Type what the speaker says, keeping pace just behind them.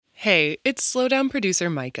Hey, it's Slowdown producer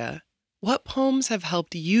Micah. What poems have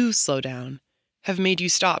helped you slow down, have made you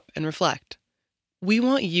stop and reflect? We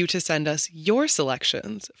want you to send us your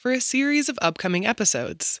selections for a series of upcoming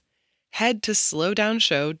episodes. Head to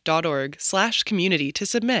slowdownshow.org/community to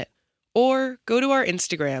submit, or go to our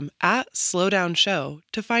Instagram at slowdownshow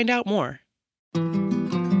to find out more.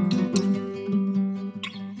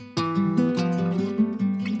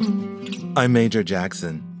 I'm Major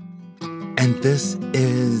Jackson, and this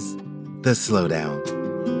is The Slowdown.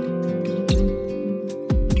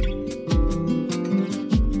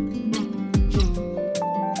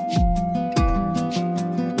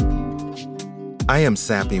 I am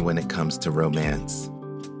sappy when it comes to romance.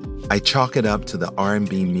 I chalk it up to the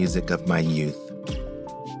R&B music of my youth.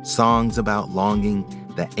 Songs about longing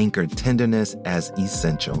that anchor tenderness as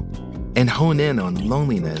essential and hone in on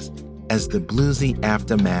loneliness as the bluesy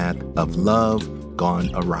aftermath of love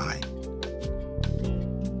gone awry.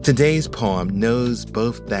 Today's poem knows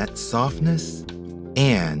both that softness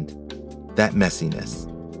and that messiness.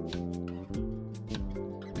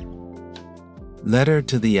 Letter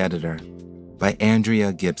to the Editor by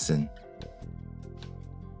Andrea Gibson.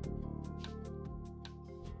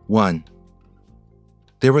 1.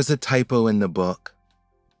 There was a typo in the book.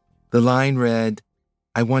 The line read,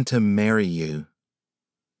 "I want to marry you,"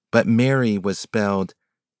 but Mary was spelled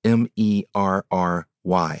Merry.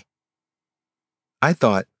 I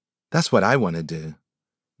thought, that's what I want to do.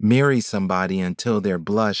 Marry somebody until their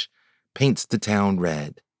blush paints the town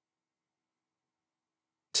red.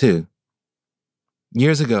 2.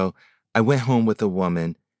 Years ago, I went home with a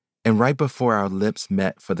woman, and right before our lips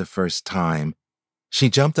met for the first time, she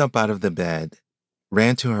jumped up out of the bed,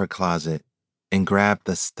 ran to her closet, and grabbed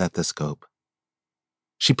the stethoscope.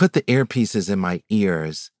 She put the earpieces in my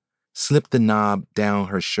ears, slipped the knob down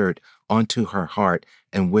her shirt onto her heart,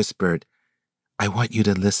 and whispered, "I want you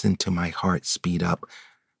to listen to my heart speed up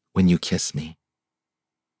when you kiss me."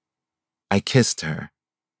 I kissed her,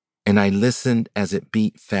 and I listened as it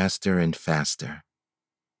beat faster and faster.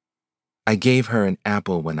 I gave her an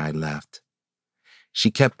apple when I left. She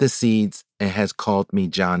kept the seeds and has called me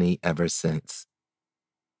Johnny ever since.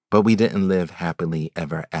 But we didn't live happily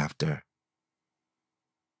ever after.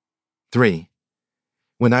 3.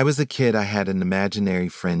 When I was a kid, I had an imaginary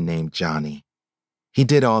friend named Johnny. He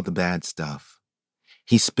did all the bad stuff.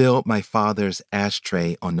 He spilled my father's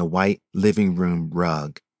ashtray on the white living room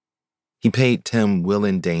rug. He paid Tim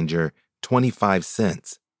Willendanger 25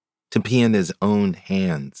 cents to pee in his own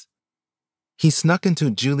hands. He snuck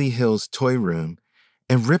into Julie Hill's toy room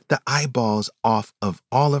and ripped the eyeballs off of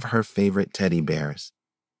all of her favorite teddy bears.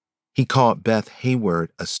 He called Beth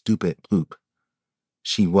Hayward a stupid poop.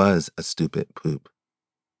 She was a stupid poop.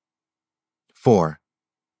 4.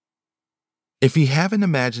 If you have an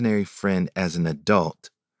imaginary friend as an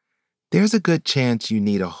adult, there's a good chance you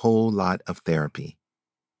need a whole lot of therapy.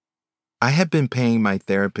 I have been paying my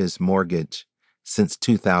therapist's mortgage since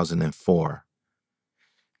 2004.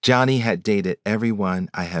 Johnny had dated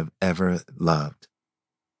everyone I have ever loved.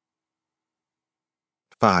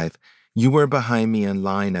 5. You were behind me in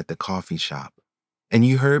line at the coffee shop, and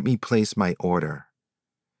you heard me place my order.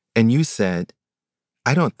 And you said,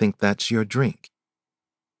 "I don't think that's your drink.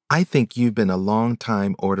 I think you've been a long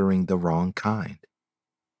time ordering the wrong kind."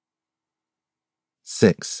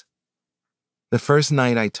 6. The first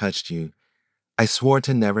night I touched you, I swore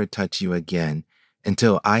to never touch you again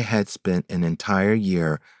until I had spent an entire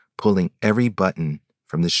year pulling every button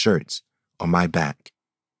from the shirts on my back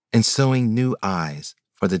and sewing new eyes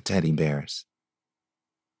for the teddy bears.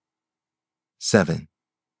 7.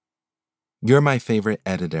 You're my favorite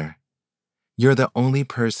editor. You're the only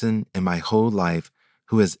person in my whole life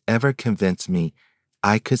who has ever convinced me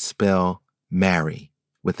I could spell marry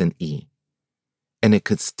with an E, and it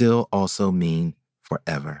could still also mean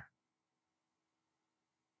forever.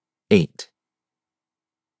 8.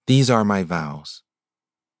 These are my vows.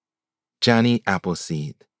 Johnny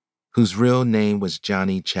Appleseed, whose real name was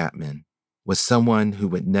Johnny Chapman, was someone who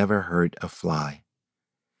would never hurt a fly.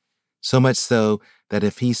 So much so that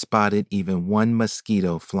if he spotted even one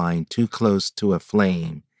mosquito flying too close to a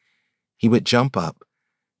flame, he would jump up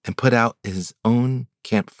and put out his own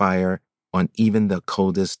campfire on even the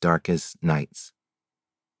coldest, darkest nights.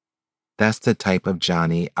 That's the type of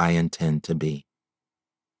Johnny I intend to be.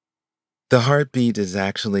 The heartbeat is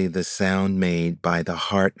actually the sound made by the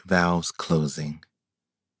heart valves closing.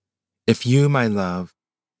 If you, my love,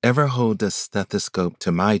 ever hold a stethoscope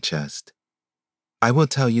to my chest, I will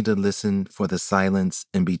tell you to listen for the silence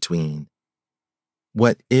in between.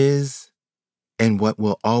 What is and what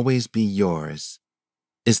will always be yours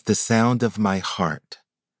is the sound of my heart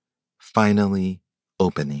finally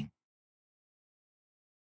opening.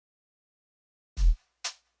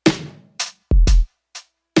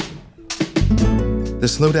 The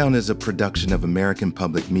Slowdown is a production of American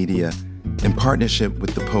Public Media in partnership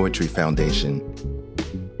with the Poetry Foundation.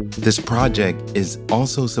 This project is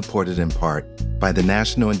also supported in part by the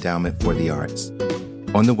National Endowment for the Arts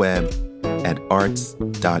on the web at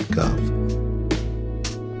arts.gov.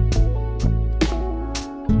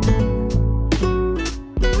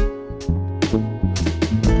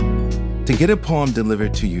 To get a poem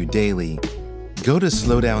delivered to you daily, go to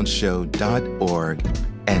slowdownshow.org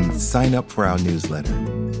and sign up for our newsletter.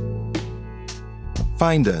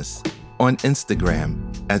 Find us on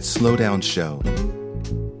Instagram at slowdownshow.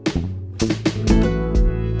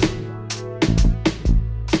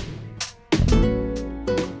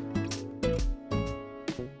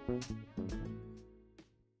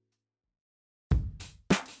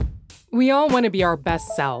 We all want to be our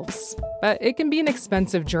best selves, but it can be an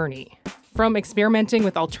expensive journey. From experimenting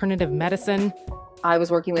with alternative medicine, I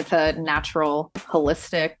was working with a natural,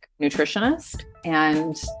 holistic nutritionist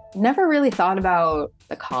and never really thought about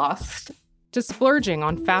the cost. to splurging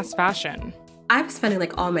on fast fashion. I was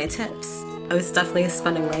spending all my tips. I was definitely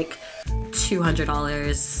spending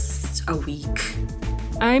 $200 a week.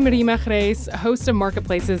 I'm Rima Reis, host of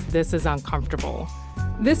Marketplace's This Is Uncomfortable.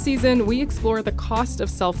 This season, we explore the cost of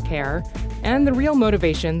self-care and the real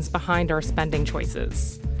motivations behind our spending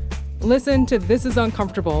choices. Listen to This Is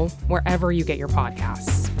Uncomfortable wherever you get your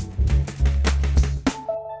podcasts.